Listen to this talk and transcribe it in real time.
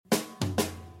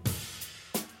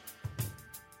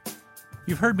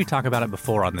You've heard me talk about it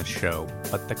before on this show,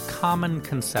 but the common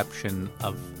conception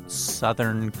of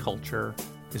Southern culture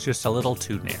is just a little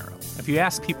too narrow. If you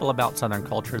ask people about Southern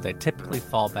culture, they typically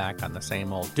fall back on the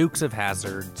same old Dukes of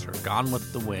Hazzards or Gone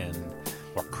with the Wind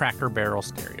or Cracker Barrel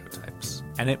stereotypes.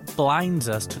 And it blinds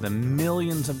us to the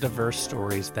millions of diverse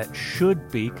stories that should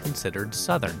be considered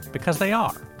Southern, because they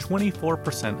are.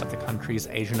 24% of the country's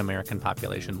Asian American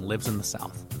population lives in the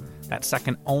South. That's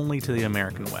second only to the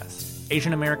American West.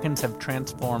 Asian Americans have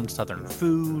transformed Southern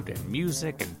food and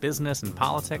music and business and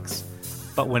politics.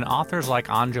 But when authors like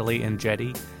Anjali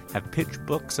Enjeti have pitched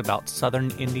books about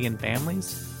Southern Indian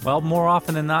families, well, more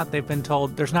often than not, they've been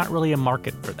told there's not really a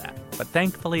market for that. But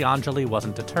thankfully, Anjali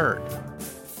wasn't deterred.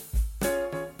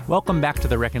 Welcome back to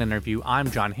The Reckon Interview.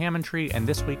 I'm John Hammontree, and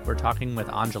this week we're talking with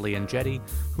Anjali Enjeti,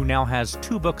 who now has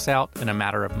 2 books out in a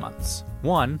matter of months.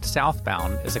 One,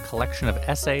 Southbound, is a collection of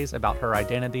essays about her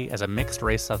identity as a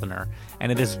mixed-race Southerner,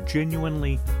 and it is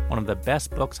genuinely one of the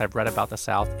best books I've read about the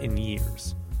South in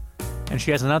years. And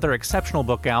she has another exceptional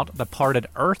book out, The Parted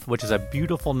Earth, which is a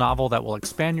beautiful novel that will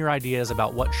expand your ideas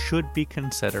about what should be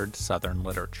considered Southern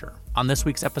literature. On this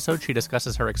week's episode, she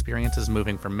discusses her experiences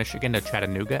moving from Michigan to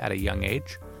Chattanooga at a young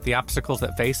age, the obstacles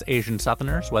that face Asian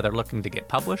Southerners, whether looking to get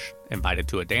published, invited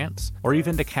to a dance, or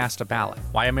even to cast a ballot,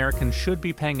 why Americans should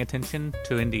be paying attention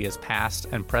to India's past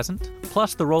and present,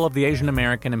 plus the role of the Asian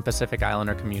American and Pacific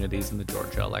Islander communities in the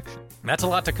Georgia election. That's a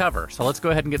lot to cover, so let's go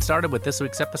ahead and get started with this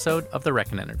week's episode of The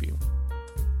Reckon Interview.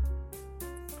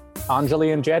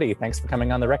 Anjali Enjeti, thanks for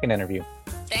coming on The Reckon Interview.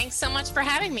 Thanks so much for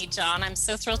having me, John. I'm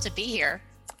so thrilled to be here.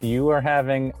 You are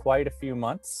having quite a few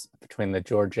months between the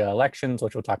Georgia elections,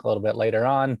 which we'll talk a little bit later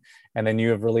on, and then you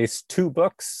have released 2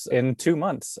 books in 2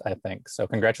 months, I think. So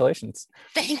congratulations.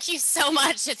 Thank you so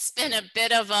much. It's been a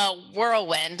bit of a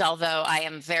whirlwind, although I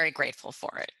am very grateful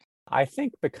for it. I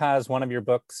think because one of your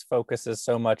books focuses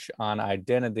so much on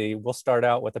identity, we'll start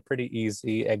out with a pretty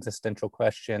easy existential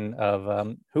question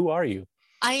of who are you?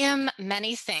 I am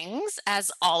many things,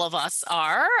 as all of us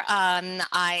are.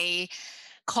 I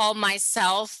call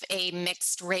myself a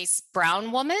mixed race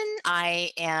brown woman.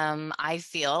 I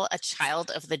feel, a child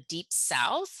of the Deep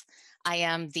South. I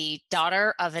am the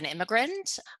daughter of an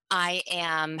immigrant. I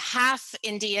am half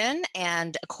Indian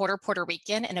and a quarter Puerto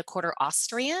Rican and a quarter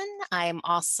Austrian. I'm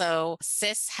also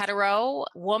cis hetero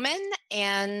woman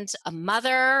and a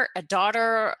mother, a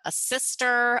daughter, a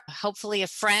sister, hopefully a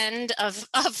friend of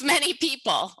many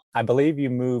people. I believe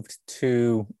you moved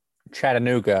to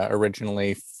Chattanooga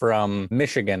originally from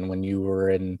Michigan when you were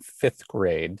in 5th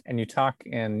grade. And you talk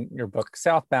in your book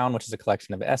Southbound, which is a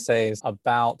collection of essays,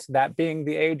 about that being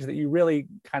the age that you really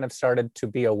kind of started to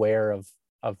be aware of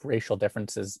racial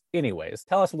differences anyways.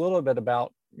 Tell us a little bit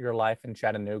about your life in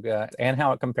Chattanooga and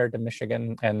how it compared to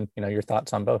Michigan and, your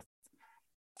thoughts on both.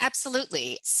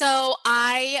 Absolutely. So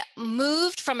I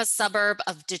moved from a suburb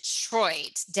of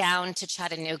Detroit down to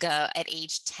Chattanooga at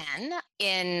age 10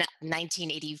 in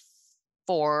 1984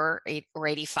 or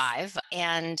 85.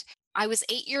 And I was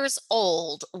 8 years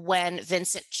old when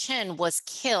Vincent Chin was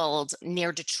killed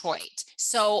near Detroit.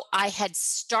 So I had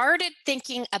started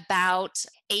thinking about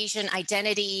Asian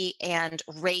identity and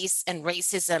race and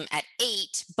racism at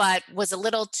 8, but was a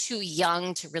little too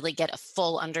young to really get a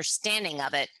full understanding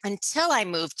of it until I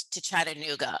moved to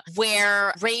Chattanooga,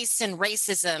 where race and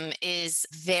racism is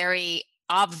very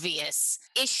obvious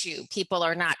issue. People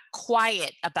are not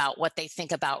quiet about what they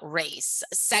think about race.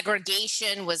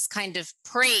 Segregation was kind of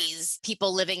praised,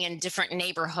 people living in different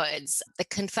neighborhoods. The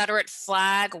Confederate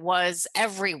flag was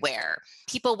everywhere.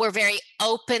 People were very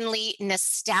openly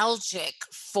nostalgic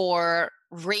for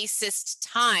racist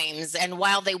times. And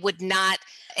while they would not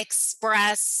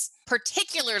express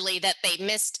particularly that they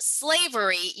missed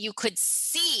slavery, you could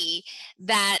see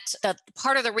that the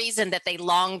part of the reason that they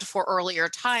longed for earlier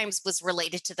times was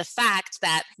related to the fact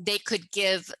that they could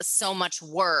give so much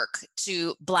work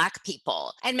to Black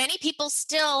people. And many people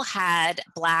still had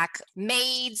Black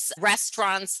maids,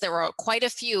 restaurants. There were quite a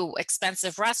few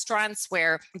expensive restaurants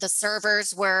where the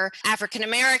servers were African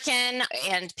American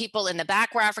and people in the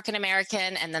back were African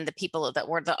American, and then the people that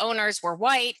were the owners were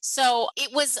white. So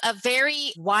it was a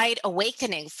very wide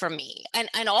awakening for me.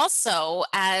 And also,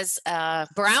 as a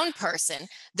brown person,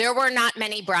 there were not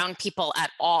many brown people at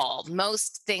all.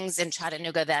 Most things in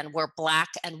Chattanooga then were Black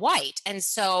and white. And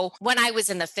so when I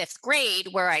was in the 5th grade,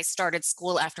 where I started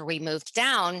school after we moved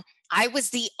down, I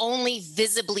was the only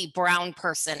visibly brown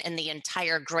person in the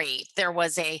entire grade. There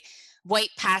was a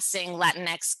white passing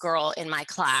Latinx girl in my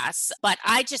class, but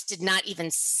I just did not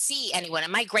even see anyone.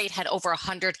 And my grade had over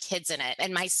 100 kids in it.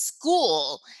 And my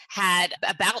school had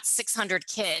about 600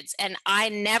 kids. And I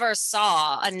never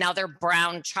saw another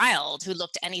brown child who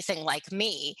looked anything like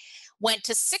me. Went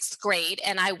to sixth grade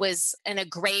and I was in a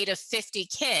grade of 50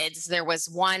 kids. There was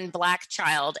one Black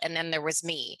child and then there was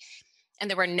me. And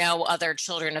there were no other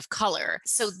children of color.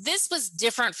 So this was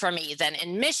different for me than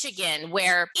in Michigan,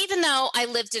 where even though I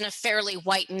lived in a fairly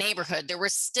white neighborhood, there were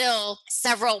still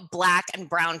several Black and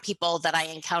brown people that I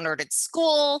encountered at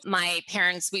school. My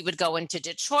parents, we would go into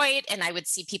Detroit and I would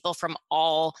see people from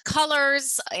all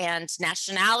colors and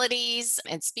nationalities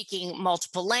and speaking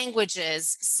multiple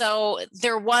languages. So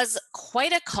there was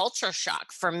quite a culture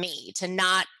shock for me to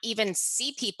not even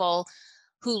see people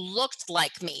who looked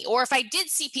like me. Or if I did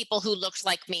see people who looked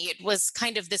like me, it was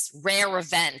kind of this rare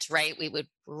event, right? We would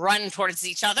run towards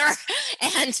each other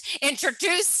and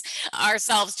introduce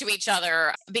ourselves to each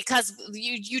other because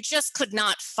you just could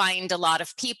not find a lot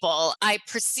of people. I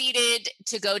proceeded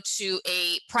to go to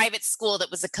a private school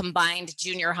that was a combined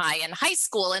junior high and high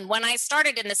school. And when I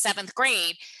started in the seventh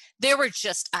grade, there were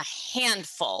just a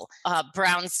handful of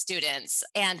brown students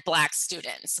and Black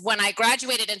students. When I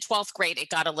graduated in 12th grade, it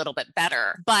got a little bit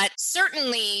better. But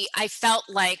certainly I felt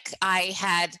like I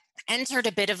had entered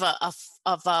a bit of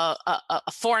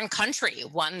a foreign country,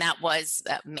 one that was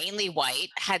mainly white,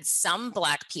 had some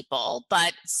Black people,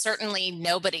 but certainly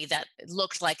nobody that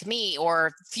looked like me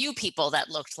or few people that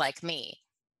looked like me.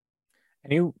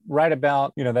 And you write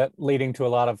about, that leading to a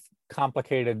lot of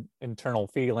complicated internal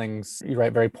feelings. You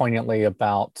write very poignantly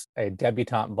about a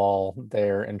debutante ball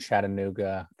there in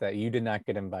Chattanooga that you did not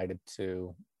get invited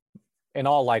to, in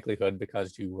all likelihood,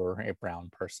 because you were a brown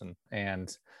person.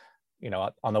 And,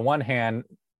 on the one hand,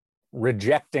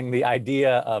 rejecting the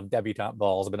idea of debutante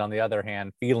balls, but on the other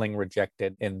hand, feeling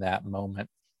rejected in that moment.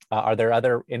 Are there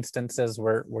other instances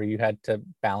where you had to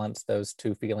balance those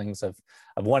two feelings of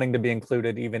wanting to be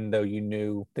included, even though you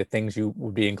knew the things you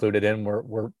would be included in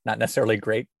were not necessarily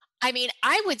great? I mean,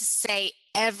 I would say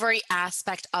every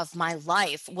aspect of my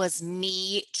life was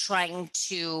me trying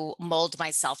to mold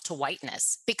myself to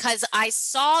whiteness because I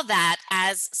saw that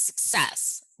as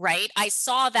success, right? I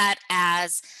saw that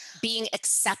as being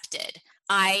accepted.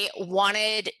 I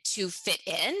wanted to fit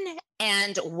in.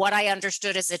 And what I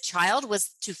understood as a child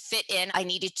was to fit in, I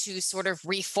needed to sort of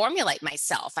reformulate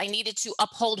myself. I needed to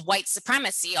uphold white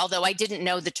supremacy, although I didn't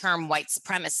know the term white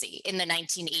supremacy in the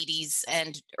 1980s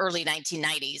and early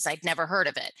 1990s. I'd never heard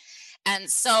of it. And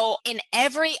so in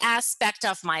every aspect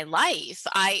of my life,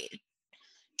 I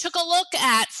took a look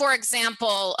at, for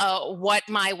example, what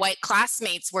my white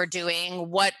classmates were doing,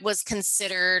 what was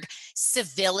considered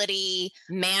civility,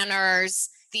 manners,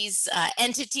 these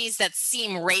entities that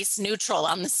seem race neutral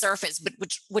on the surface, but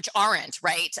which aren't,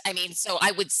 right? I mean, so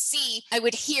I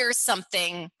would hear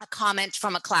something, a comment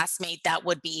from a classmate that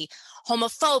would be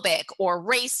homophobic or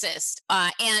racist.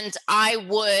 And I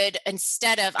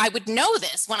would know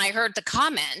this when I heard the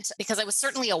comment because I was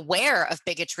certainly aware of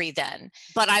bigotry then,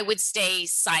 but I would stay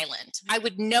silent. I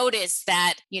would notice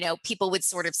that, people would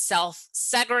sort of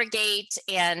self-segregate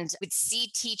and would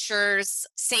see teachers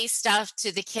say stuff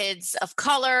to the kids of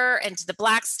color and to the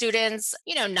Black students,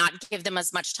 not give them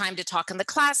as much time to talk in the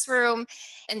classroom.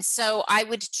 And so I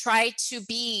would try to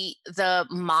be the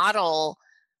model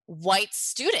white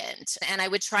student and I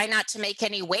would try not to make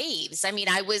any waves. I mean,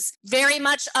 I was very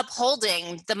much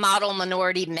upholding the model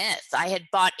minority myth. I had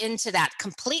bought into that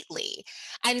completely.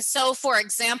 And so, for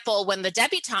example, when the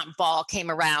debutante ball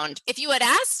came around, if you had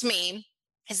asked me,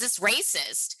 is this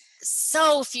racist?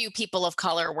 So few people of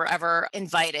color were ever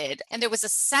invited. And there was a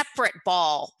separate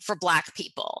ball for Black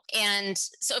people. And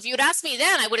so if you had asked me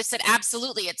then, I would have said,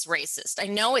 absolutely, it's racist. I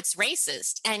know it's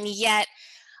racist. And yet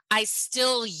I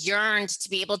still yearned to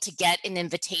be able to get an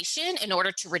invitation in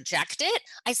order to reject it.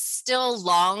 I still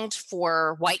longed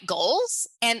for white goals.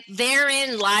 And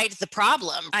therein lied the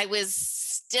problem. I was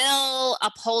still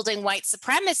upholding white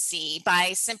supremacy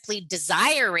by simply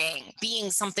desiring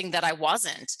being something that I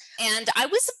wasn't. And I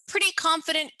was a pretty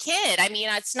confident kid. I mean,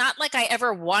 it's not like I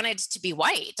ever wanted to be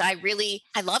white. I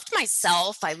loved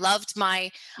myself. I loved my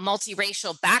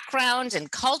multiracial background and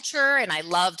culture. And I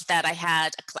loved that I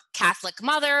had a Catholic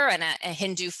mother and a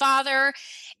Hindu father,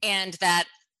 and that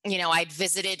I'd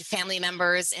visited family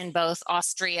members in both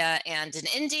Austria and in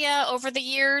India over the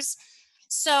years.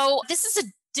 So this is a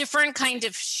different kind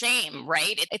of shame,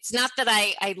 right? It's not that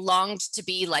I longed to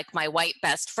be like my white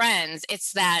best friends.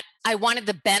 It's that I wanted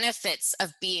the benefits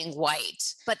of being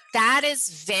white. But that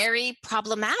is very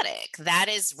problematic. That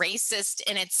is racist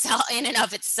in and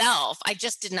of itself. I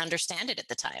just didn't understand it at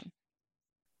the time.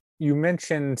 You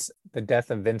mentioned the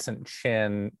death of Vincent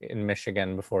Chin in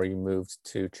Michigan before you moved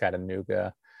to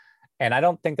Chattanooga. And I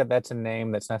don't think that that's a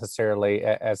name that's necessarily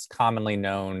as commonly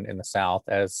known in the South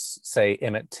as, say,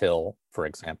 Emmett Till, for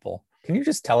example. Can you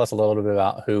just tell us a little bit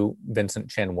about who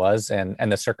Vincent Chin was and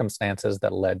the circumstances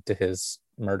that led to his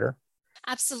murder?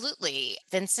 Absolutely.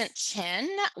 Vincent Chin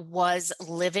was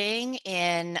living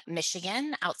in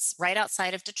Michigan, right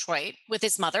outside of Detroit, with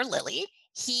his mother, Lily.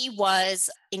 He was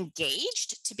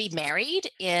engaged to be married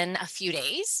in a few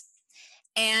days.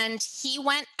 And he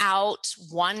went out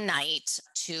one night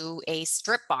to a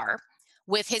strip bar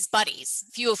with his buddies,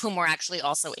 few of whom were actually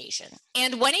also Asian.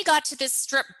 And when he got to this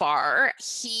strip bar,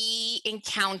 he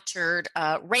encountered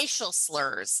racial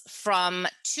slurs from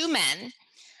two men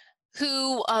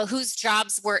whose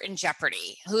jobs were in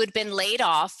jeopardy, who had been laid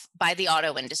off by the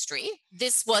auto industry.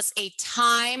 This was a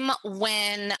time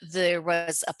when there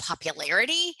was a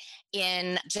popularity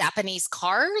in Japanese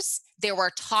cars. There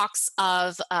were talks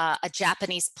of a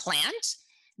Japanese plant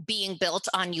being built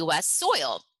on US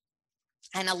soil.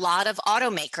 And a lot of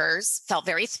automakers felt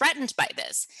very threatened by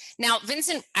this. Now,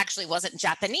 Vincent actually wasn't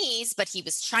Japanese, but he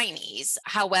was Chinese.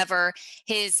 However,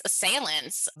 his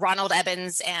assailants, Ronald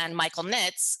Ebbins and Michael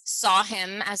Nitz, saw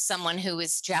him as someone who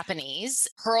was Japanese,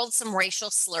 hurled some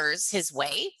racial slurs his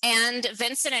way, and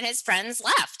Vincent and his friends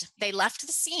left. They left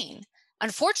the scene.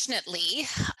 Unfortunately,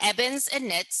 Ebbins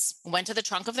and Nitz went to the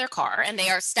trunk of their car, and they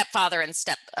are stepfather and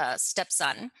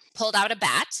stepson, pulled out a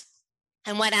bat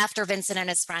and went after Vincent and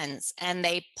his friends. And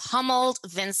they pummeled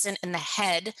Vincent in the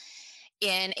head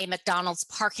in a McDonald's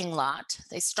parking lot.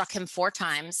 They struck him 4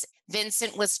 times.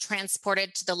 Vincent was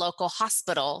transported to the local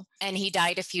hospital and he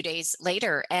died a few days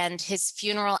later. And his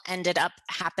funeral ended up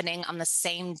happening on the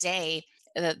same day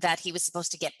that he was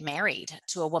supposed to get married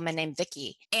to a woman named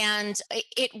Vicky. And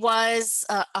it was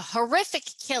a horrific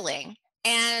killing.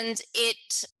 And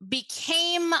it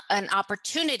became an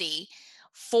opportunity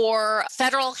for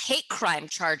federal hate crime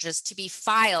charges to be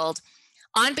filed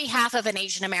on behalf of an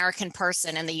Asian American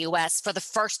person in the US for the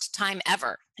first time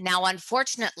ever. Now,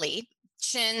 unfortunately,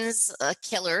 Chin's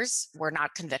killers were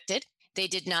not convicted. They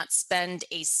did not spend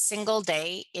a single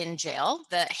day in jail.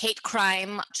 The hate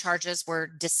crime charges were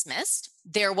dismissed.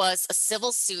 There was a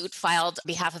civil suit filed on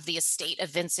behalf of the estate of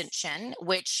Vincent Chin,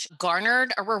 which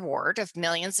garnered a reward of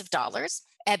millions of dollars.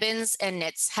 Ebbins and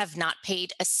Nitz have not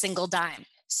paid a single dime.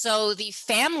 So the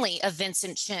family of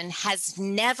Vincent Chin has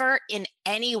never in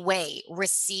any way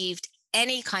received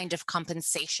any kind of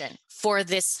compensation for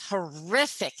this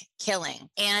horrific killing.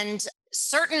 And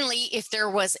certainly, if there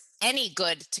was any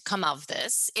good to come of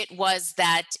this, it was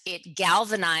that it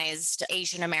galvanized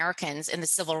Asian Americans in the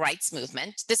civil rights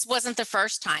movement. This wasn't the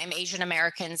first time Asian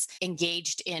Americans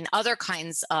engaged in other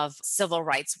kinds of civil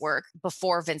rights work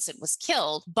before Vincent was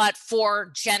killed. But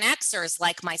for Gen Xers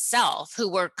like myself, who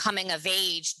were coming of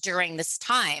age during this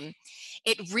time,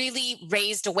 it really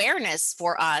raised awareness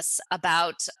for us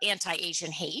about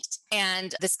anti-Asian hate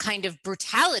and this kind of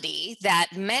brutality that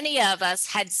many of us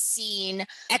had seen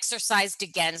exercised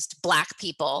against Black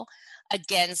people,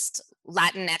 against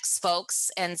Latinx folks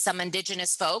and some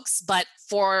Indigenous folks. But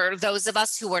for those of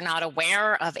us who were not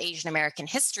aware of Asian American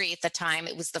history at the time,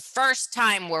 it was the first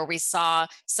time where we saw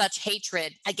such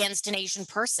hatred against an Asian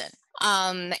person.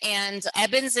 And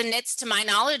Ebbins and Nitz, to my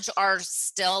knowledge, are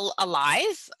still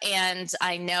alive. And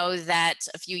I know that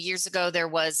a few years ago there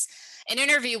was an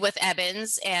interview with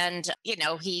Ebbins, and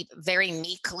he very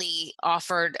meekly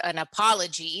offered an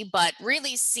apology, but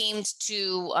really seemed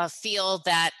to feel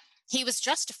that he was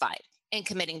justified in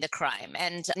committing the crime.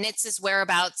 And Nitz's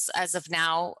whereabouts as of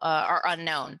now are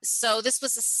unknown. So this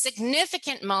was a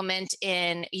significant moment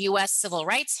in US civil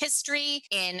rights history,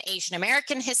 in Asian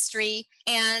American history.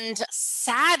 And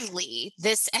sadly,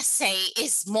 this essay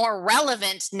is more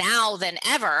relevant now than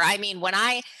ever. I mean, when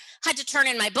I had to turn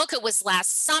in my book, it was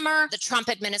last summer. The Trump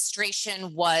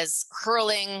administration was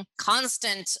hurling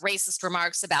constant racist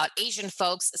remarks about Asian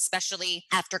folks, especially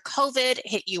after COVID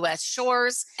hit US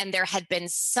shores. And there had been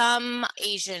some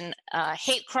Asian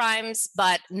hate crimes,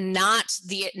 but not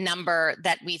the number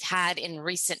that we've had in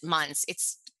recent months.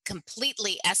 It's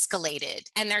completely escalated,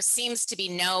 and there seems to be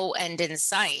no end in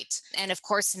sight. And of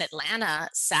course, in Atlanta,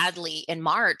 sadly, in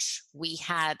March, we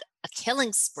had a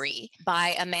killing spree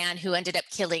by a man who ended up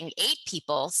killing 8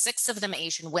 people, 6 of them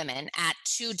Asian women, at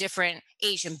 2 different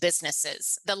Asian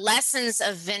businesses. The lessons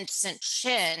of Vincent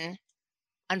Chin,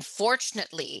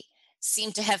 unfortunately,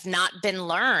 seem to have not been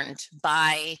learned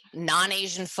by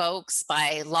non-Asian folks,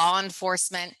 by law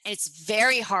enforcement. It's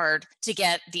very hard to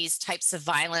get these types of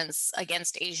violence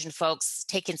against Asian folks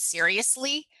taken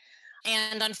seriously.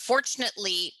 And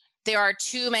unfortunately, there are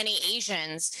too many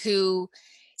Asians who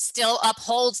still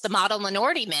upholds the model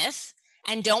minority myth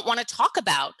and don't want to talk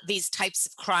about these types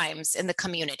of crimes in the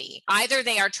community. Either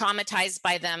they are traumatized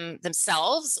by them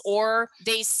themselves, or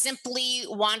they simply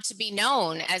want to be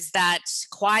known as that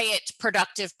quiet,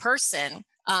 productive person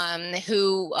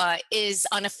who is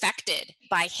unaffected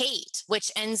by hate,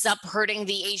 which ends up hurting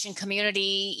the Asian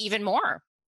community even more.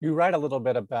 You write a little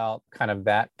bit about kind of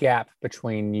that gap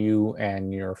between you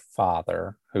and your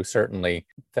father, who certainly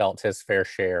felt his fair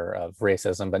share of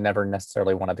racism, but never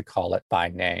necessarily wanted to call it by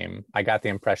name. I got the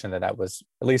impression that was,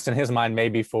 at least in his mind,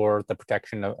 maybe for the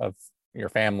protection of your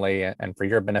family and for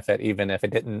your benefit, even if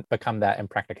it didn't become that in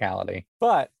practicality.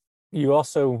 But you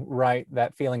also write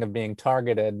that feeling of being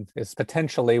targeted is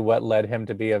potentially what led him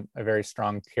to be a very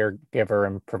strong caregiver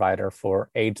and provider for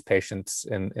AIDS patients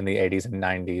in the 80s and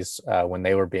 90s when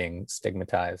they were being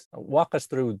stigmatized. Walk us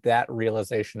through that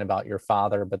realization about your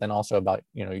father, but then also about,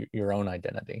 your own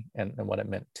identity and what it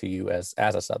meant to you as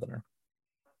a Southerner.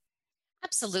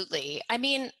 Absolutely. I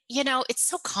mean, it's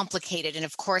so complicated. And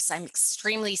of course, I'm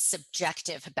extremely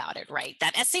subjective about it, right?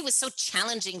 That essay was so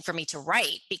challenging for me to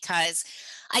write because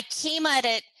I came at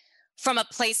it from a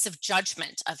place of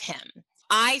judgment of him.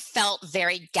 I felt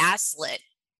very gaslit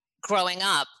growing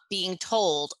up, being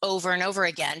told over and over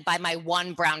again by my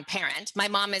one brown parent. My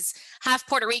mom is half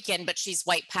Puerto Rican, but she's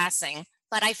white passing.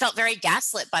 But I felt very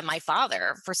gaslit by my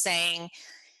father for saying,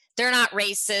 they're not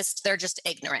racist. They're just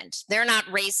ignorant. They're not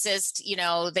racist.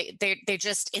 They're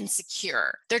just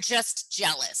insecure. They're just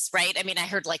jealous, right? I mean, I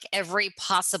heard like every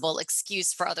possible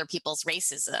excuse for other people's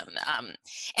racism.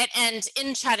 And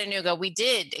in Chattanooga, we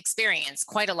did experience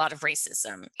quite a lot of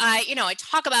racism. I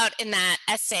talk about in that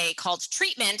essay called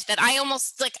Treatment that I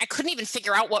almost I couldn't even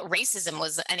figure out what racism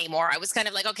was anymore. I was kind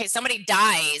of like, okay, somebody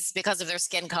dies because of their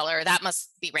skin color. That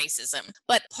must be racism.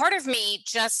 But part of me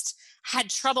just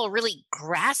had trouble really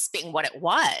grasping what it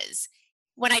was.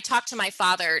 When I talk to my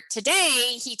father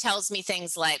today, he tells me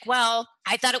things like, well,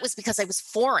 I thought it was because I was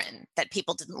foreign that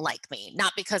people didn't like me,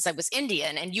 not because I was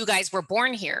Indian and you guys were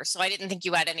born here. So I didn't think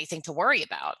you had anything to worry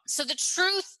about. So the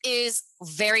truth is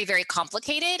very, very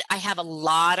complicated. I have a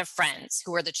lot of friends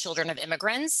who are the children of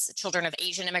immigrants, children of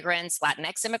Asian immigrants,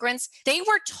 Latinx immigrants. They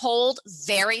were told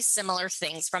very similar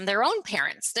things from their own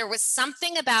parents. There was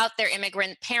something about their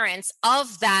immigrant parents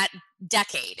of that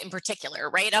decade in particular,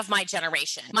 right, of my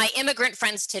generation. My immigrant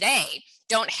friends today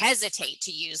don't hesitate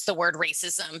to use the word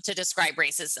racism to describe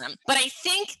racism. But I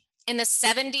think in the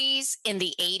 70s, in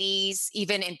the 80s,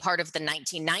 even in part of the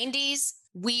 1990s,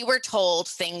 we were told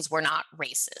things were not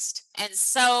racist. And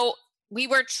so we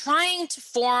were trying to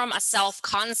form a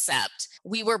self-concept.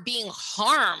 We were being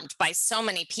harmed by so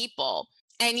many people.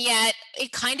 And yet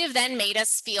it kind of then made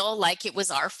us feel like it was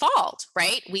our fault,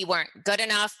 right? We weren't good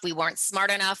enough. We weren't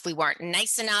smart enough. We weren't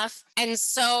nice enough. And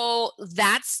so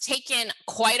that's taken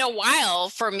quite a while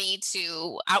for me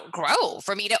to outgrow,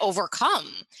 for me to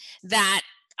overcome that.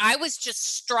 I was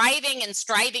just striving and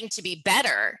striving to be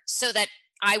better so that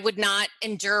I would not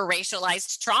endure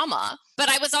racialized trauma. But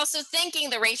I was also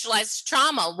thinking the racialized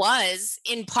trauma was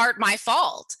in part my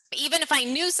fault. Even if I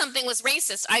knew something was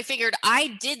racist, I figured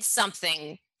I did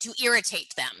something to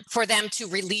irritate them, for them to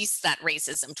release that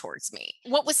racism towards me.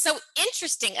 What was so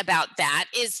interesting about that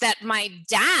is that my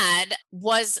dad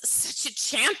was such a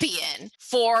champion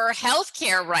for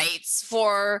healthcare rights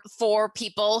for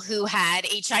people who had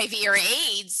HIV or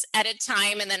AIDS at a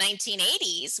time in the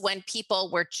 1980s when people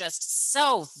were just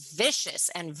so vicious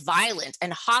and violent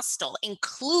and hostile,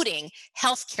 including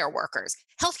healthcare workers.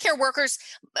 Healthcare workers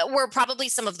were probably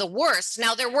some of the worst.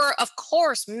 Now, there were, of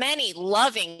course, many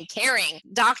loving, caring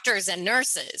doctors and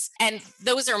nurses, and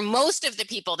those are most of the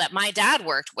people that my dad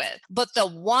worked with. But the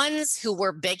ones who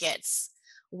were bigots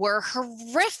were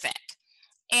horrific.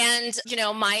 And,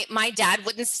 my dad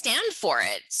wouldn't stand for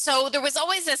it. So there was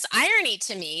always this irony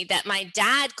to me that my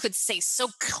dad could say so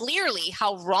clearly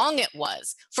how wrong it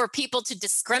was for people to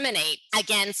discriminate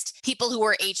against people who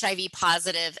were HIV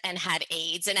positive and had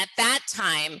AIDS. And at that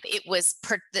time, it was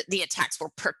the attacks were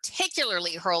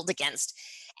particularly hurled against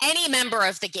any member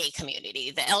of the gay community.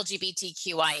 The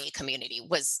LGBTQIA community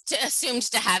was assumed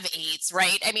to have AIDS,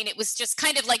 right? I mean, it was just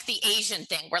kind of like the Asian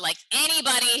thing where like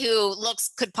anybody who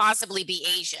could possibly be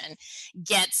Asian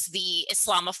gets the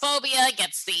Islamophobia,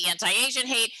 gets the anti-Asian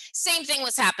hate. Same thing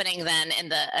was happening then in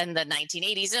the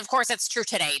 1980s. And of course, that's true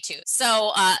today too.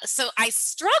 So I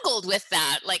struggled with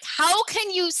that. Like, how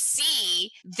can you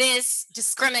see this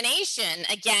discrimination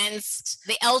against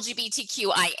the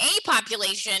LGBTQIA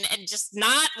population and just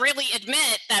not really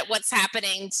admit that what's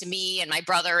happening to me and my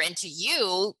brother and to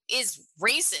you is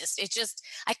racist. It just,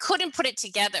 I couldn't put it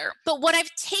together. But what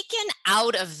I've taken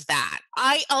out of that,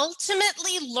 I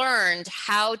ultimately learned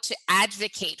how to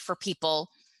advocate for people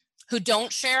who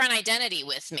don't share an identity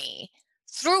with me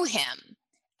through him.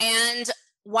 And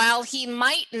while he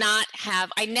might not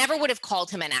have, I never would have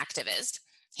called him an activist.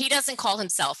 He doesn't call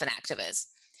himself an activist.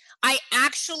 I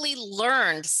actually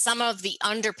learned some of the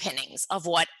underpinnings of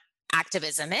what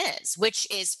activism is, which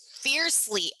is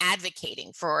fiercely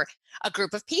advocating for a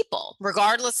group of people,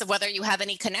 regardless of whether you have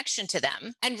any connection to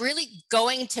them, and really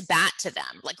going to bat to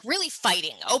them, like really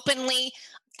fighting openly,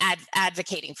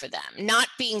 advocating for them, not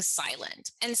being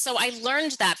silent. And so I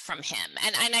learned that from him.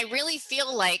 And I really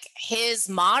feel like his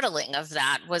modeling of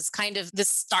that was kind of the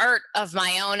start of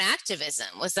my own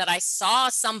activism, was that I saw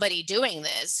somebody doing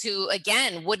this who,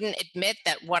 again, wouldn't admit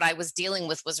that what I was dealing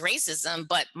with was racism,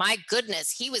 but my goodness,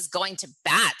 he was going to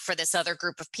bat for this other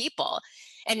group of people.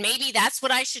 And maybe that's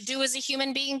what I should do as a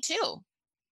human being too.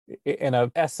 In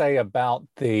an essay about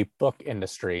the book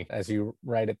industry, as you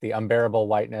write it, the unbearable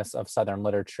whiteness of Southern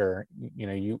literature,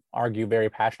 you argue very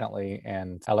passionately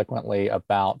and eloquently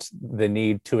about the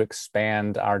need to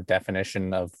expand our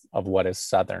definition of what is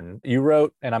Southern. You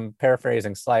wrote, and I'm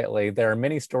paraphrasing slightly, there are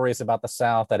many stories about the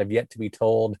South that have yet to be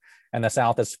told, and the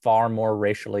South is far more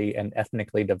racially and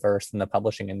ethnically diverse than the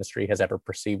publishing industry has ever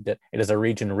perceived it. It is a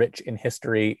region rich in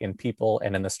history, in people,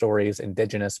 and in the stories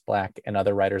Indigenous, Black, and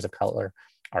other writers of color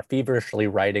are feverishly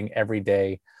writing every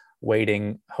day,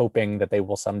 waiting, hoping that they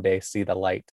will someday see the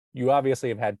light. You obviously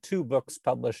have had 2 books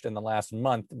published in the last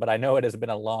month, but I know it has been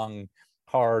a long,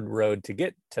 hard road to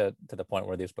get to the point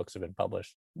where these books have been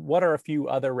published. What are a few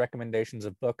other recommendations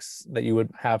of books that you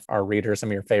would have our readers, some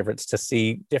of your favorites, to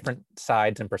see different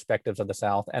sides and perspectives of the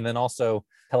South? And then also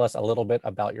tell us a little bit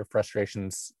about your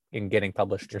frustrations in getting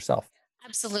published yourself.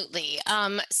 Absolutely.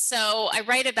 So I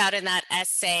write about in that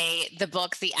essay the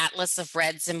book, The Atlas of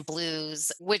Reds and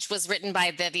Blues, which was written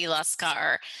by Vivi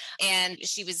Lascar. And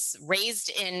she was raised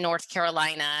in North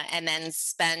Carolina and then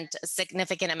spent a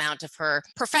significant amount of her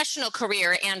professional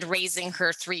career and raising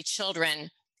her 3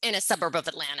 children in a suburb of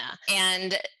Atlanta.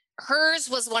 And hers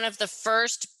was one of the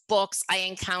first books I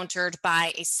encountered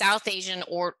by a South Asian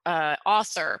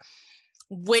author,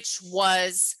 which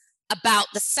was about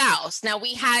the South. Now,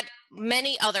 we had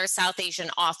many other South Asian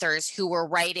authors who were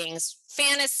writing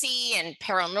fantasy and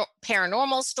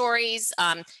paranormal stories,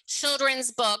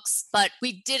 children's books, but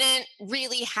we didn't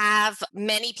really have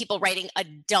many people writing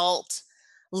adult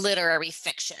literary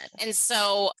fiction. And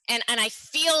so, and I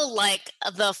feel like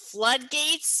the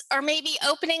floodgates are maybe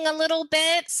opening a little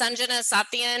bit. Sanjana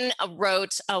Sathian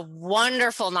wrote a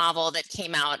wonderful novel that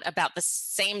came out about the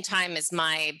same time as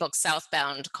my book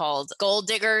Southbound, called Gold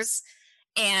Diggers.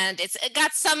 And it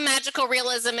got some magical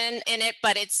realism in it,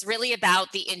 but it's really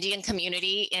about the Indian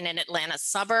community in an Atlanta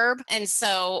suburb. And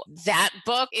so that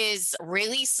book is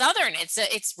really Southern.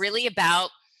 It's really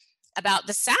about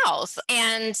the South.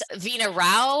 And Veena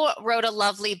Rao wrote a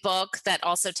lovely book that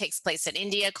also takes place in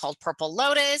India called Purple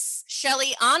Lotus.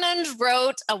 Shelley Anand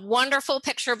wrote a wonderful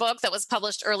picture book that was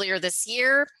published earlier this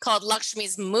year called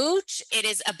Lakshmi's Mooch. It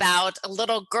is about a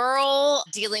little girl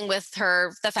dealing with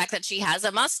the fact that she has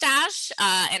a mustache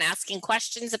and asking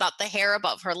questions about the hair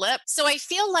above her lip. So I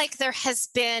feel like there has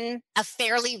been a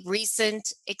fairly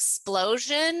recent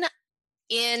explosion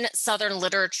in Southern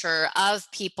literature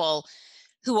of people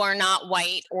who are not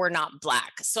white or not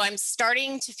Black. So I'm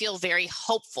starting to feel very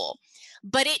hopeful.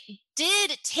 But it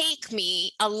did take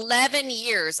me 11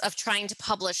 years of trying to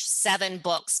publish 7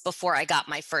 books before I got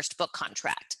my first book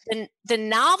contract. And the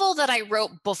novel that I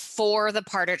wrote before The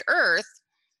Parted Earth,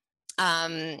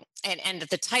 and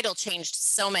the title changed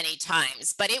so many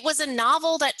times, but it was a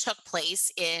novel that took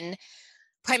place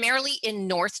primarily in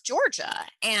North Georgia.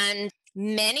 And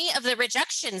many of the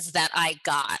rejections that I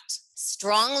got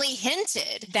strongly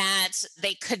hinted that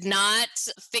they could not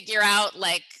figure out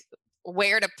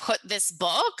where to put this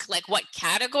book, like what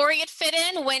category it fit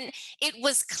in, when it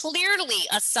was clearly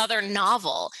a Southern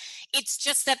novel. It's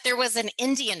just that there was an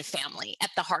Indian family at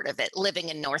the heart of it living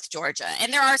in North Georgia.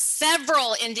 And there are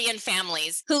several Indian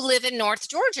families who live in North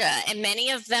Georgia, and many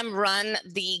of them run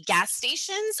the gas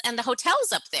stations and the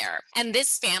hotels up there. And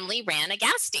this family ran a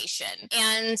gas station,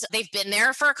 and they've been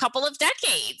there for a couple of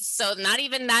decades. So not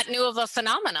even that new of a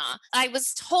phenomena. I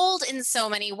was told in so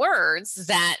many words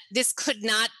that this could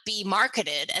not be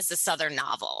marketed as a Southern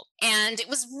novel. And it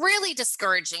was really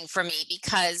discouraging for me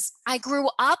because I grew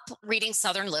up reading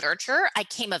Southern literature. I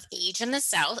came of age in the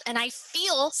South, and I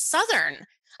feel Southern.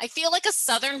 I feel like a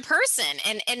Southern person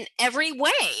in every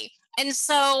way. And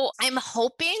so I'm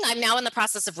hoping, I'm now in the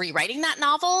process of rewriting that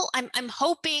novel. I'm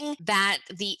hoping that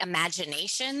the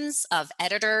imaginations of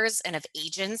editors and of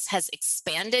agents has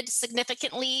expanded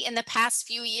significantly in the past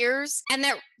few years, and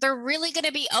that they're really going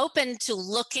to be open to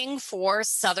looking for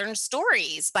Southern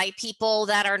stories by people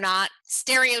that are not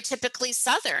stereotypically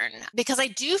Southern, because I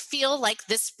do feel like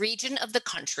this region of the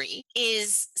country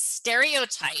is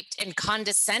stereotyped and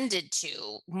condescended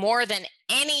to more than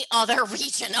any other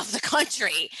region of the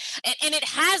country. And it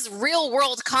has real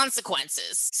world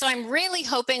consequences. So I'm really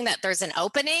hoping that there's an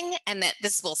opening and that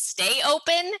this will stay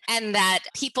open, and that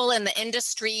people in the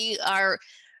industry are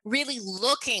really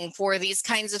looking for these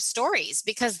kinds of stories,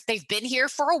 because they've been here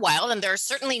for a while and there's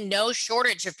certainly no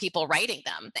shortage of people writing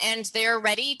them, and they're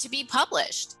ready to be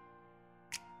published.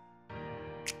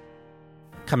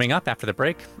 Coming up after the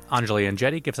break, Anjali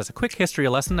Enjeti gives us a quick history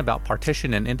lesson about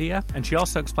partition in India, and she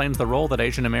also explains the role that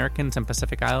Asian Americans and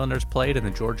Pacific Islanders played in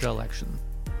the Georgia election.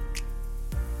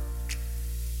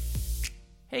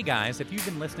 Hey guys, if you've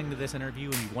been listening to this interview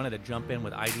and you wanted to jump in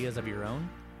with ideas of your own,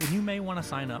 then you may want to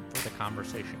sign up for The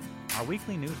Conversation, our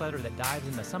weekly newsletter that dives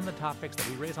into some of the topics that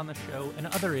we raise on the show and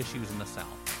other issues in the South.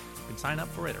 You can sign up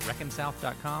for it at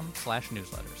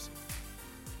reckonsouth.com/newsletters.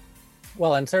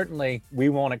 Well, and certainly we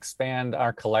won't expand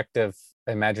our collective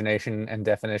imagination and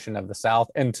definition of the South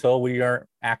until we are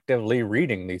actively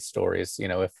reading these stories. You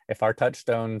know, if our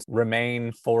touchstones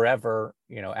remain forever,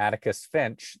 you know, Atticus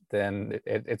Finch, then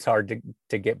it's hard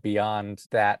to get beyond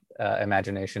that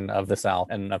imagination of the South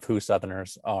and of who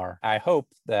Southerners are. I hope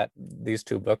that these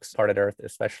two books, Parted Earth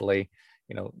especially,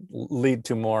 you know, lead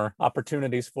to more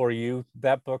opportunities for you.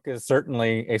 That book is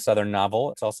certainly a Southern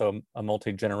novel. It's also a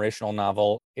multi-generational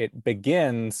novel. It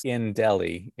begins in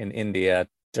Delhi, in India,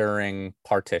 during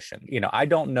partition. You know, I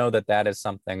don't know that that is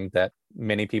something that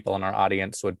many people in our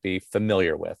audience would be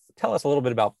familiar with. Tell us a little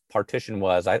bit about partition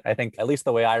was. I think, at least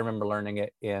the way I remember learning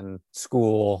it in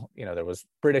school, you know, there was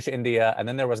British India, and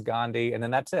then there was Gandhi, and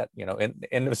then that's it. You know,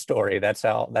 end of story. That's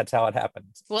how it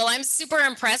happened. Well, I'm super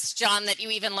impressed, John, that you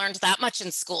even learned that much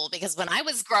in school, because when I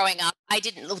was growing up,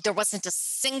 there wasn't a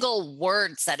single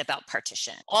word said about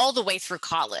partition all the way through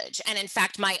college. And in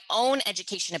fact, my own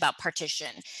education about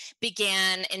partition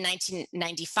began in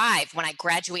 1995 when I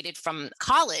graduated from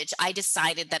college. I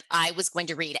decided that I was going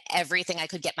to read everything I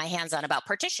could get my hands on about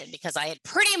partition, because I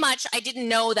didn't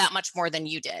know that much more than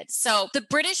you did. So the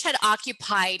British had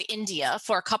occupied India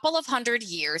for a couple of hundred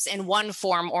years in one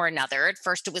form or another. At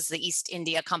first it was the East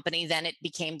India Company, then it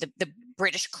became the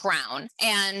British Crown.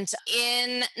 And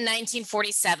in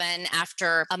 1947,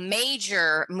 after a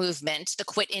major movement, the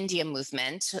Quit India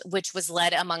movement, which was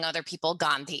led, among other people,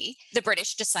 Gandhi, the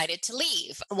British decided to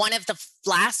leave. One of the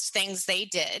last things they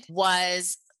did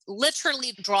was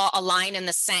literally draw a line in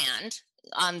the sand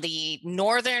on the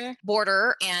northern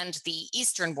border and the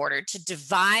eastern border to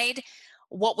divide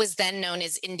what was then known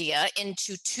as India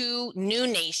into two new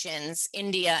nations,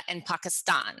 India and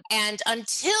Pakistan. And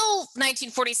until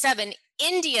 1947,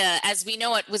 India, as we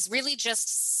know it, was really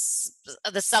just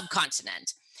the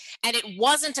subcontinent. And it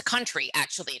wasn't a country,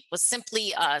 actually. It was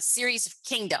simply a series of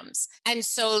kingdoms. And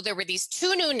so there were these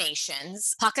two new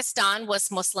nations. Pakistan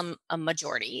was Muslim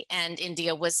majority, and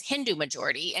India was Hindu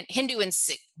majority, and Hindu and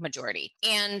Sikh majority.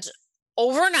 And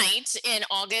overnight in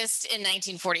August in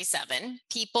 1947,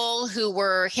 people who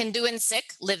were Hindu and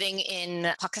Sikh living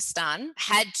in Pakistan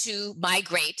had to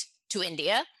migrate to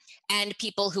India, and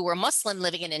people who were Muslim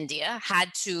living in India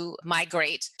had to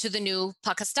migrate to the new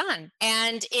Pakistan.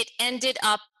 And it ended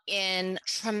up in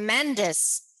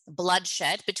tremendous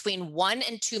bloodshed. Between 1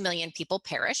 and 2 million people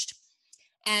perished,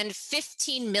 and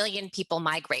 15 million people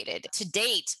migrated. To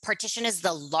date, partition is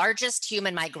the largest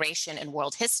human migration in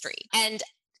world history. And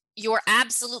you're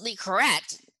absolutely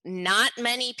correct. Not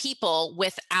many people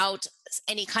without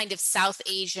any kind of South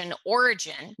Asian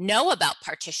origin know about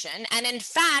partition. And in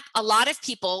fact, a lot of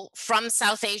people from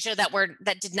South Asia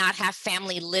that did not have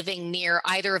family living near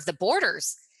either of the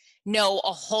borders know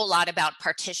a whole lot about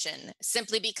partition,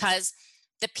 simply because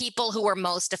the people who were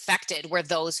most affected were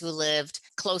those who lived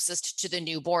closest to the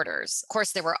new borders. Of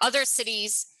course, there were other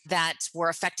cities that were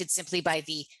affected simply by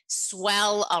the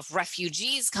swell of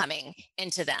refugees coming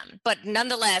into them. But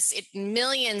nonetheless,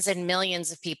 millions and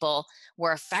millions of people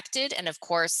were affected. And of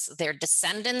course, their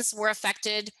descendants were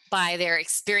affected by their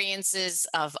experiences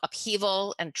of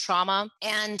upheaval and trauma.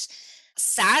 And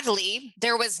sadly,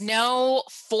 there was no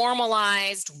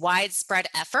formalized, widespread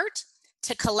effort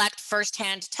to collect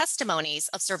firsthand testimonies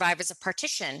of survivors of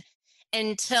partition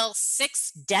until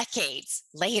 6 decades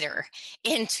later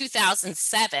in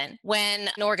 2007, when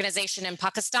an organization in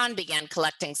Pakistan began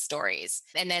collecting stories.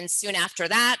 And then soon after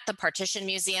that, the Partition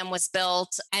Museum was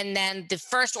built. And then the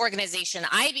first organization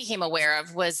I became aware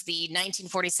of was the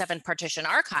 1947 Partition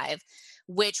Archive,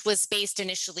 which was based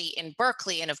initially in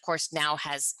Berkeley and, of course, now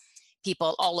has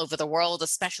people all over the world,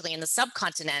 especially in the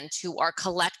subcontinent, who are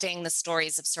collecting the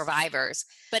stories of survivors.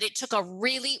 But it took a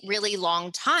really, really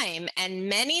long time, and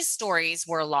many stories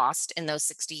were lost in those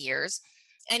 60 years.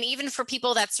 And even for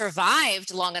people that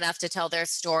survived long enough to tell their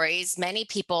stories, many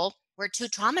people were too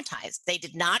traumatized. They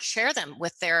did not share them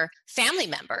with their family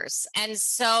members. And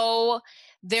so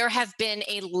there have been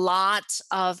a lot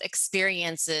of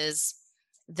experiences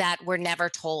that were never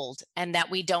told and that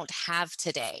we don't have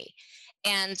today.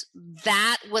 And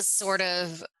that was sort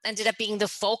of ended up being the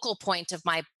focal point of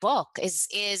my book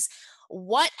is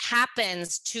what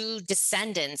happens to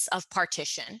descendants of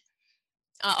partition.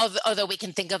 Although we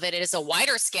can think of it as a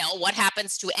wider scale, what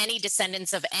happens to any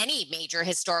descendants of any major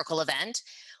historical event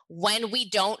when we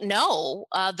don't know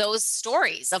those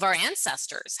stories of our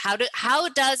ancestors? How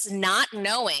does not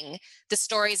knowing the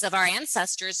stories of our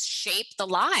ancestors shape the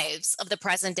lives of the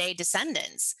present day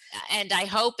descendants? And I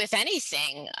hope, if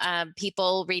anything,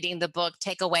 people reading the book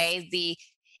take away the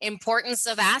importance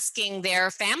of asking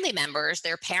their family members,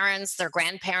 their parents, their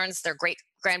grandparents, their great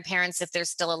grandparents, if they're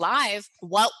still alive,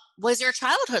 what was your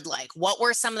childhood like? What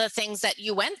were some of the things that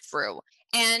you went through?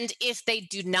 And if they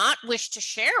do not wish to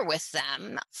share with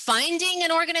them, finding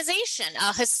an organization,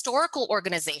 a historical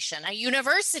organization, a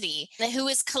university who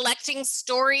is collecting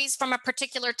stories from a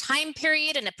particular time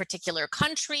period in a particular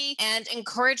country, and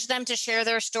encourage them to share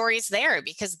their stories there,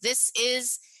 because this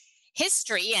is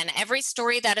history, and every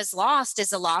story that is lost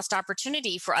is a lost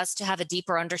opportunity for us to have a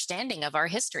deeper understanding of our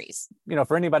histories.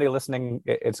 For anybody listening,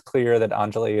 it's clear that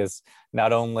Anjali is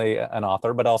not only an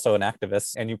author, but also an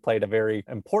activist. And you played a very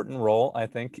important role, I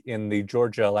think, in the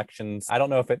Georgia elections. I don't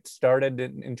know if it started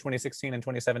in 2016 and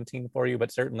 2017 for you,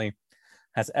 but certainly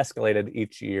has escalated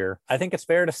each year. I think it's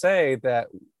fair to say that,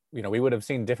 we would have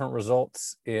seen different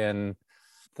results in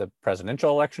the presidential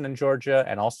election in Georgia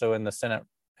and also in the Senate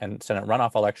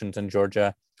runoff elections in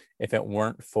Georgia if it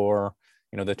weren't for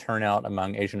the turnout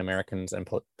among Asian Americans and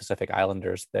Pacific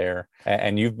Islanders there.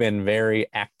 And you've been very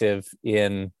active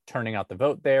in turning out the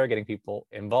vote there, getting people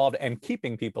involved and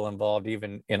keeping people involved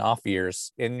even in off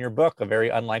years. In your book, a very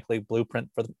unlikely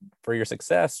blueprint for your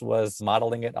success was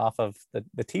modeling it off of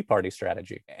the Tea Party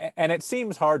strategy. And it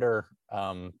seems harder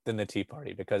than the Tea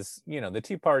Party because, the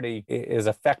Tea Party is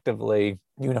effectively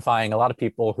unifying a lot of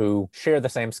people who share the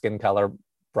same skin color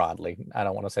broadly. I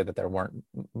don't want to say that there weren't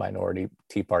minority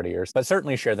Tea Partiers, but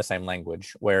certainly share the same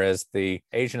language, whereas the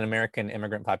Asian American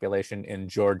immigrant population in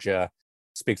Georgia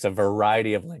speaks a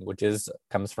variety of languages,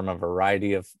 comes from a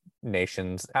variety of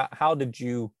nations. How did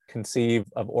you conceive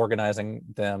of organizing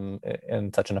them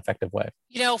in such an effective way?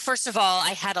 First of all,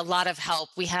 I had a lot of help.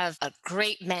 We have a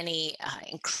great many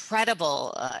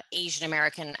incredible Asian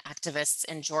American activists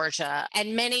in Georgia.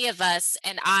 And many of us,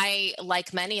 and I,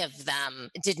 like many of them,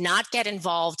 did not get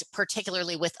involved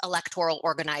particularly with electoral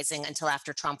organizing until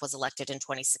after Trump was elected in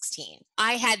 2016.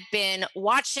 I had been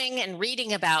watching and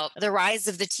reading about the rise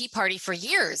of the Tea Party for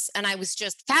years, and I was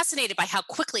just fascinated by how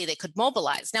quickly they could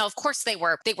mobilize. Now, of course, they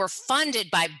were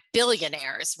funded by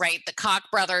billionaires, right? The Koch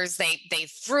brothers, they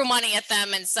threw money at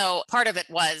them. And so part of it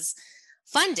was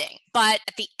funding. But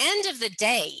at the end of the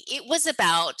day, it was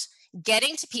about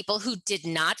getting to people who did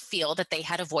not feel that they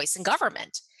had a voice in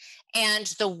government. And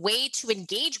the way to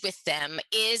engage with them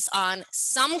is on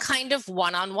some kind of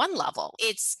one-on-one level.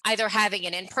 It's either having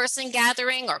an in-person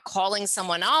gathering or calling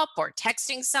someone up or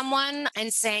texting someone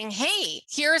and saying, hey,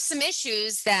 here are some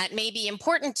issues that may be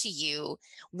important to you.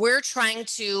 We're trying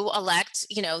to elect,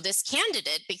 this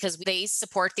candidate because they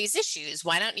support these issues.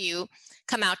 Why don't you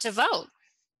come out to vote?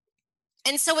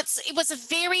 And so it was a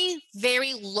very,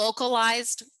 very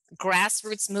localized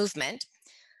grassroots movement.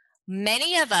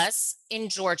 Many of us in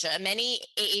Georgia, many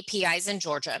AAPIs in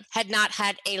Georgia, had not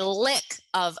had a lick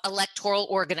of electoral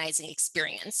organizing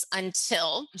experience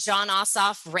until Jon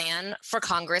Ossoff ran for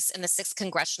Congress in the 6th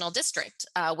Congressional District,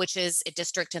 which is a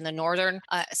district in the northern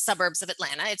suburbs of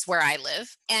Atlanta. It's where I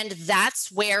live. And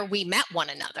that's where we met one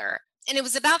another. And it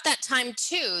was about that time,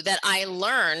 too, that I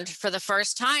learned for the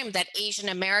first time that Asian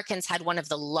Americans had one of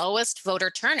the lowest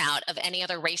voter turnout of any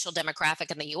other racial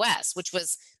demographic in the U.S., which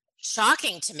was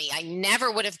shocking to me. I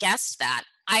never would have guessed that.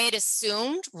 I had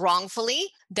assumed wrongfully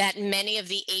that many of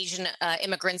the Asian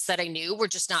immigrants that I knew were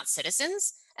just not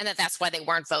citizens. and that's why they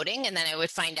weren't voting. And then I would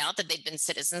find out that they'd been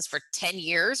citizens for 10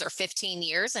 years or 15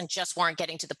 years and just weren't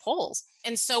getting to the polls.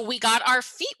 And so we got our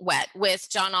feet wet with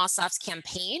Jon Ossoff's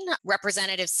campaign.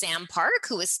 Representative Sam Park,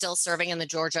 who is still serving in the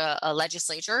Georgia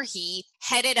legislature, he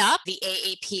headed up the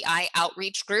AAPI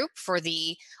outreach group for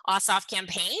the Ossoff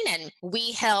campaign. And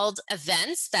we held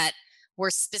events that were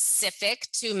specific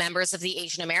to members of the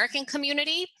Asian American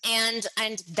community. And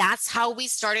that's how we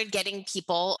started getting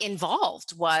people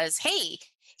involved was, hey,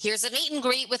 here's a meet and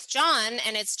greet with Jon,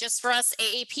 and it's just for us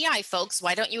AAPI folks.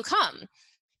 Why don't you come?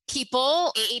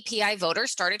 People, AAPI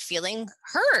voters, started feeling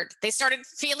heard. They started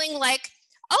feeling like,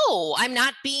 oh, I'm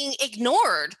not being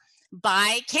ignored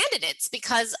by candidates,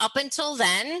 because up until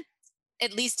then,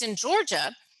 at least in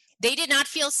Georgia, they did not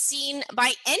feel seen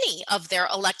by any of their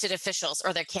elected officials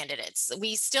or their candidates.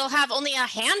 We still have only a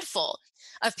handful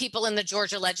of people in the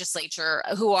Georgia legislature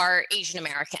who are Asian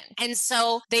American. And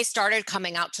so they started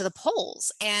coming out to the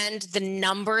polls, and the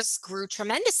numbers grew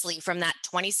tremendously from that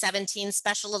 2017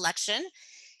 special election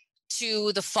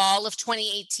to the fall of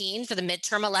 2018 for the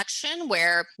midterm election,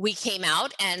 where we came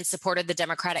out and supported the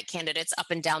Democratic candidates up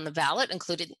and down the ballot,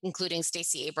 including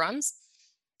Stacey Abrams.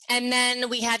 And then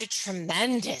we had a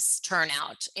tremendous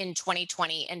turnout in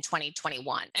 2020 and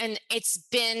 2021. And it's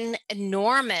been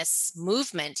enormous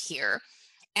movement here.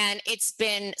 And it's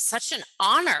been such an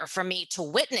honor for me to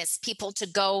witness people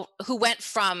who went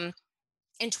from,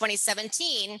 in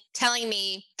 2017, telling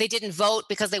me they didn't vote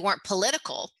because they weren't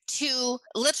political, to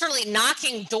literally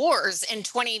knocking doors in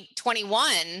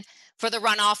 2021 for the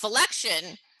runoff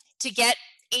election to get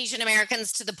Asian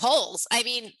Americans to the polls. I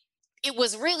mean, it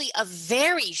was really a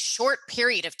very short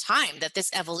period of time that this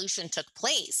evolution took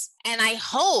place. And I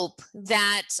hope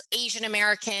that Asian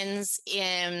Americans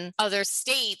in other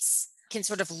states can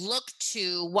sort of look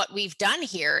to what we've done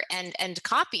here and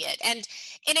copy it. And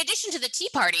in addition to the Tea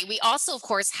Party, we also, of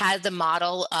course, had the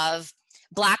model of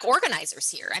Black organizers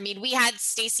here. I mean, we had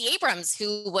Stacey Abrams,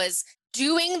 who was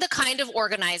doing the kind of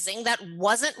organizing that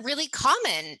wasn't really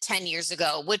common 10 years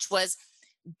ago, which was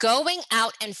going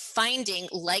out and finding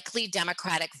likely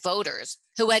Democratic voters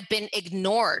who had been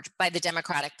ignored by the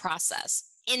democratic process,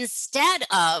 instead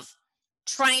of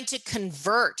trying to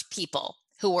convert people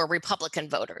who were Republican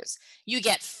voters. You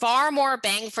get far more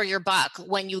bang for your buck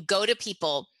when you go to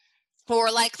people who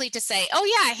are likely to say, oh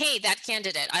yeah, hey, that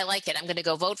candidate, I like it, I'm going to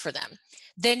go vote for them,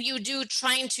 than you do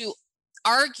trying to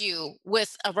argue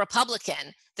with a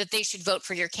Republican that they should vote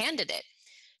for your candidate.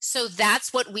 So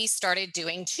that's what we started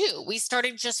doing too. We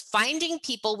started just finding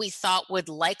people we thought would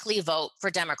likely vote for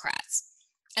Democrats,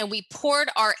 and we poured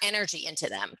our energy into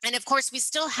them. And of course, we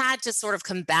still had to sort of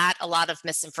combat a lot of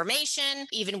misinformation,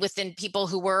 even within people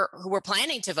who were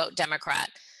planning to vote Democrat,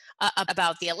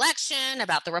 about the election,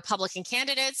 about the Republican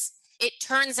candidates. It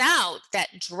turns out that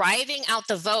driving out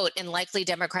the vote in likely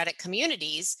Democratic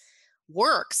communities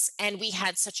works. And we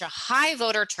had such a high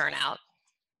voter turnout.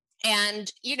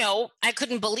 And, you know, I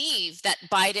couldn't believe that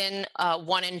Biden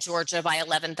won in Georgia by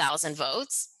 11,000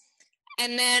 votes.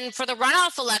 And then for the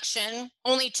runoff election,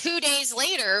 only 2 days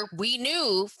later, we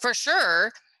knew for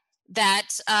sure that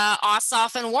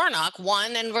Ossoff and Warnock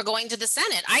won and were going to the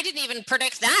Senate. I didn't even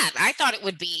predict that. I thought it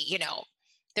would be, you know,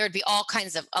 there would be all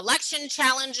kinds of election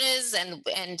challenges, and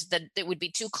that it would be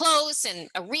too close, and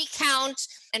a recount,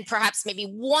 and perhaps maybe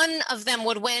one of them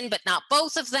would win, but not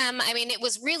both of them. I mean, it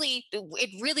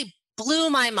really blew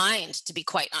my mind, to be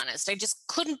quite honest. I just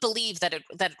couldn't believe that it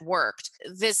worked.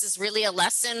 This is really a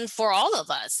lesson for all of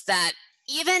us, that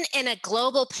even in a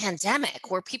global pandemic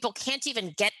where people can't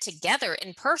even get together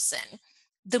in person,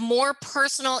 the more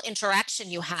personal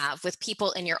interaction you have with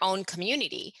people in your own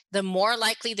community, the more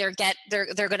likely they're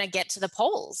going to get to the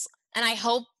polls. And I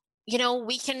hope, you know,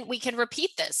 we can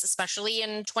repeat this, especially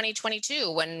in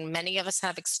 2022, when many of us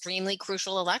have extremely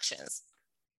crucial elections.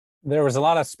 There was a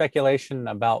lot of speculation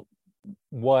about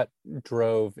what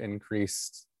drove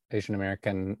increased Asian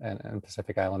American and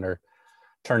Pacific Islander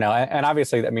turnout. And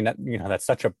obviously, I mean, that's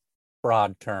such a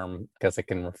broad term because it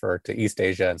can refer to East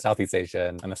Asia and Southeast Asia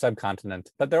and the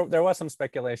subcontinent. But there was some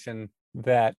speculation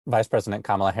that Vice President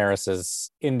Kamala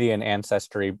Harris's Indian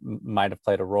ancestry might have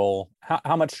played a role.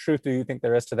 How much truth do you think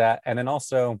there is to that? And then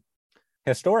also,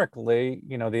 historically,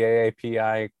 you know, the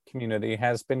AAPI community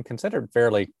has been considered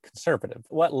fairly conservative.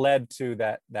 What led to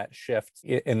that shift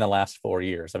in the last 4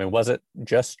 years? I mean, was it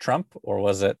just Trump, or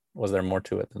was there more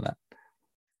to it than that?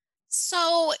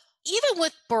 So even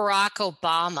with Barack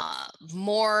Obama,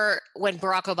 when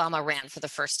Barack Obama ran for the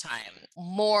first time,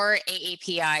 more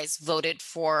AAPIs voted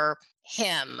for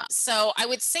him. So I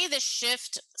would say the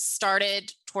shift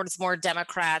started towards more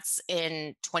Democrats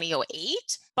in 2008.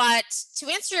 But to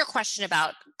answer your question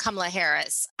about Kamala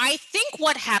Harris, I think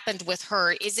what happened with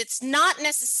her is it's not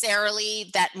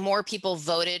necessarily that more people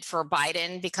voted for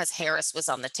Biden because Harris was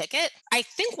on the ticket. I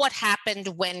think what happened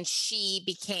when she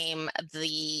became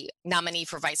the nominee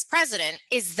for vice president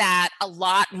is that a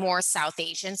lot more South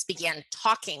Asians began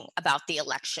talking about the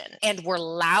election and were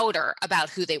louder about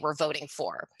who they were voting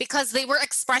for because they were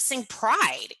expressing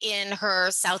pride in her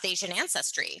South Asian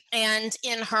ancestry and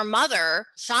in her mother,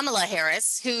 Shamala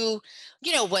Harris, who,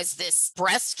 was this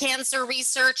breast cancer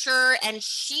researcher, and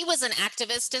she was an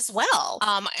activist as well,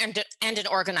 and an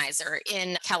organizer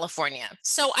in California.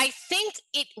 So I think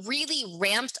it really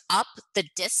ramped up the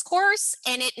discourse,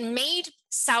 and it made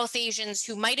South Asians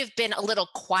who might have been a little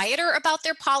quieter about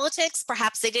their politics,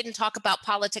 perhaps they didn't talk about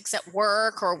politics at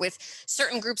work or with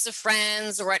certain groups of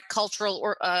friends or at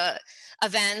cultural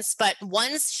events. But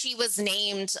once she was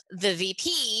named the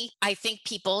VP, I think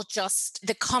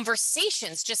the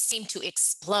conversations just seemed to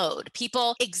explode.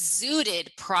 People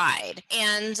exuded pride.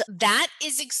 And that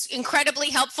is incredibly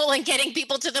helpful in getting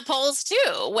people to the polls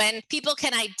too. When people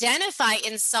can identify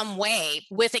in some way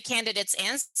with a candidate's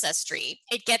ancestry,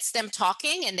 it gets them talking,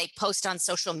 and they post on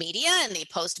social media, and they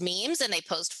post memes, and they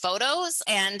post photos,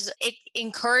 and it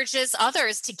encourages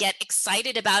others to get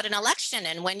excited about an election.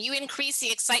 And when you increase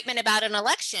the excitement about an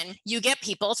election, you get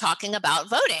people talking about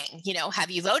voting.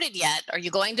 Have you voted yet? Are you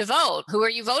going to vote? Who are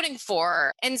you voting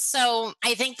for? And so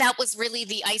I think that was really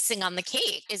the icing on the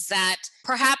cake, is that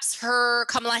perhaps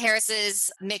Kamala Harris's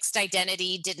mixed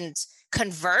identity didn't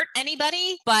convert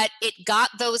anybody, but it got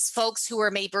those folks who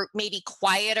were maybe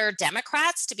quieter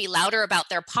Democrats to be louder about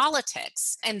their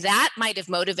politics. And that might have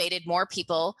motivated more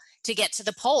people to get to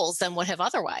the polls than would have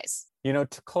otherwise. To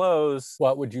close,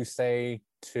 what would you say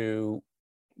to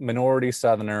minority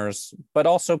Southerners, but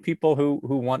also people who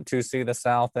want to see the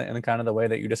South in kind of the way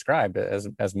that you described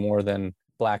as more than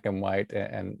black and white,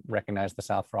 and recognize the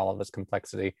South for all of its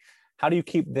complexity? How do you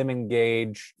keep them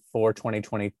engaged for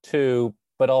 2022,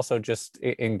 but also just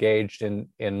engaged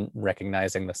in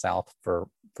recognizing the South for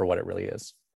what it really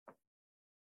is?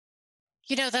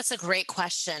 That's a great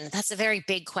question. That's a very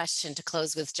big question to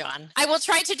close with, John. I will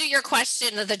try to do your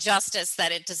question the justice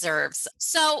that it deserves.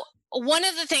 So one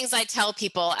of the things I tell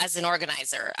people as an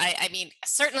organizer, I mean,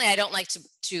 certainly I don't like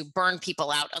to burn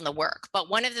people out on the work, but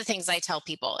one of the things I tell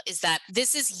people is that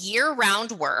this is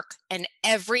year-round work, and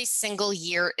every single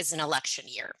year is an election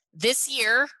year. This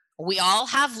year, we all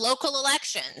have local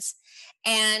elections,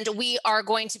 and we are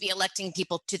going to be electing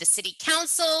people to the city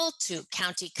council, to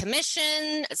county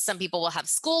commission. Some people will have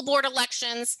school board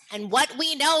elections. And what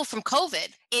we know from COVID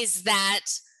is that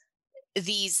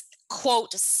these,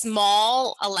 quote,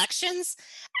 small elections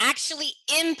actually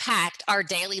impact our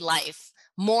daily life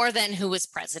more than who is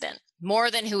president,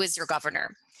 more than who is your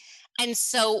governor. And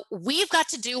so we've got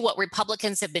to do what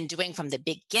Republicans have been doing from the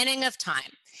beginning of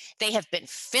time. They have been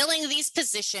filling these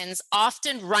positions,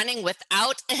 often running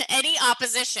without any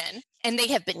opposition, and they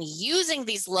have been using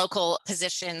these local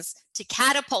positions to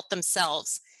catapult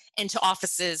themselves into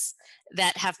offices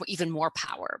that have even more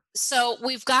power. So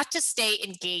we've got to stay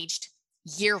engaged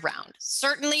year-round.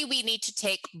 Certainly, we need to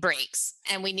take breaks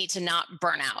and we need to not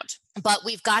burn out, but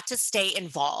we've got to stay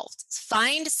involved.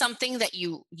 Find something that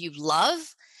you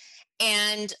love,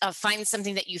 and find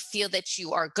something that you feel that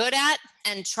you are good at,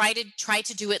 and try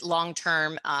to do it long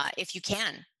term if you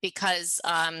can, because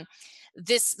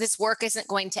this work isn't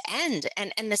going to end.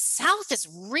 And the South is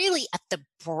really at the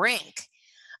brink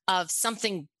of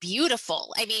something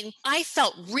beautiful. I mean, I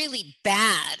felt really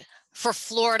bad for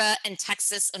Florida and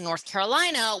Texas and North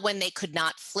Carolina when they could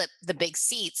not flip the big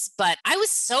seats. But I was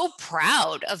so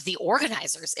proud of the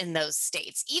organizers in those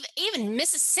states, even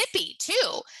Mississippi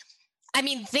too. I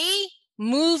mean, they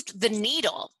moved the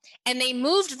needle, and they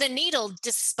moved the needle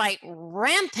despite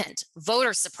rampant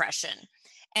voter suppression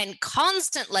and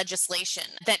constant legislation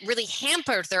that really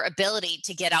hampered their ability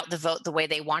to get out the vote the way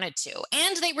they wanted to.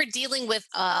 And they were dealing with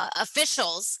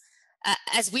officials,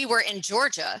 as we were in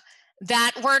Georgia,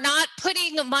 that were not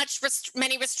putting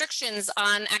many restrictions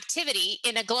on activity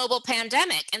in a global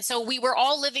pandemic. And so we were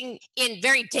all living in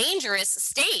very dangerous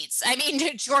states. I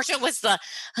mean, Georgia was the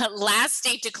last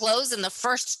state to close and the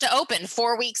first to open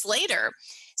 4 weeks later.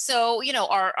 So,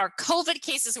 our COVID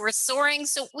cases were soaring.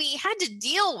 So we had to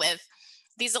deal with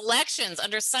these elections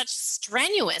under such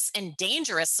strenuous and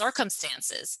dangerous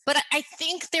circumstances. But I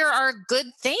think there are good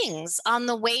things on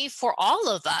the way for all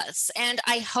of us. And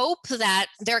I hope that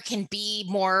there can be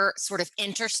more sort of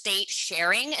interstate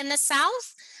sharing in the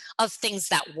South. of things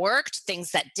that worked,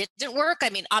 things that didn't work. I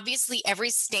mean, obviously, every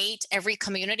state, every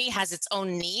community has its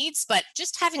own needs, but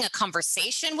just having a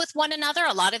conversation with one another,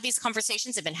 a lot of these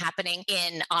conversations have been happening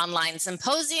in online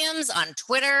symposiums, on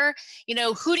Twitter.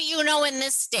 Who do you know in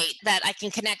this state that I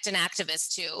can connect an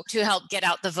activist to help get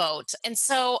out the vote? And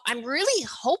so I'm really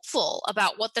hopeful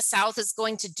about what the South is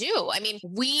going to do. I mean,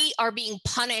 we are being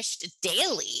punished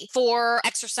daily for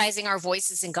exercising our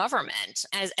voices in government,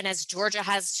 as Georgia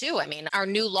has too. I mean, our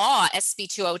new law, SB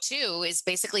 202, is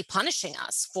basically punishing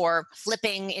us for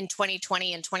flipping in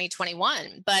 2020 and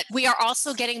 2021. But we are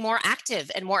also getting more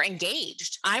active and more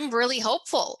engaged. I'm really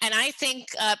hopeful. And I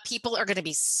think people are going to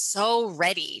be so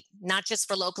ready, not just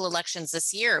for local elections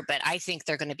this year, but I think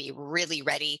they're going to be really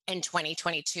ready in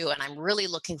 2022. And I'm really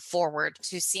looking forward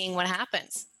to seeing what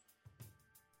happens.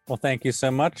 Well, thank you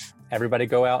so much. Everybody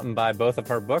go out and buy both of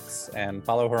her books and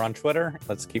follow her on Twitter.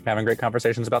 Let's keep having great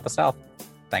conversations about the South.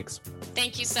 Thanks.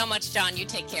 Thank you so much, John. You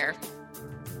take care.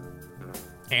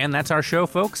 And that's our show,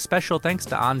 folks. Special thanks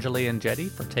to Anjali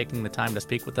Enjeti for taking the time to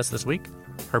speak with us this week.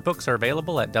 Her books are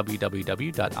available at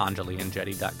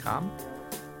www.anjalienjeti.com.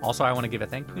 Also, I want to give a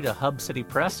thank you to Hub City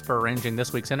Press for arranging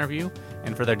this week's interview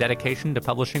and for their dedication to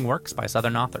publishing works by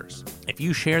Southern authors. If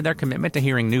you share their commitment to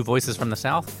hearing new voices from the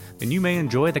South, then you may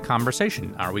enjoy The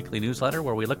Conversation, our weekly newsletter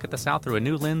where we look at the South through a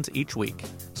new lens each week.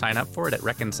 Sign up for it at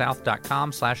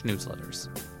reckonsouth.com/newsletters.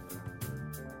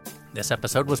 This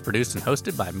episode was produced and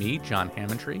hosted by me, John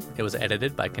Hammontree. It was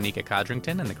edited by Kanika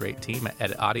Codrington and the great team at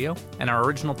Edit Audio, and our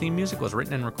original theme music was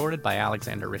written and recorded by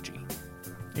Alexander Ritchie.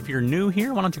 If you're new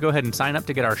here, why don't you go ahead and sign up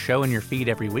to get our show in your feed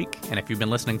every week? And if you've been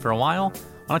listening for a while,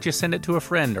 why don't you send it to a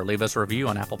friend or leave us a review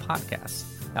on Apple Podcasts?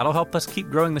 That'll help us keep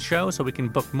growing the show so we can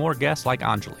book more guests like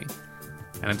Anjali.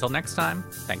 And until next time,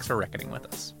 thanks for reckoning with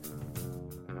us.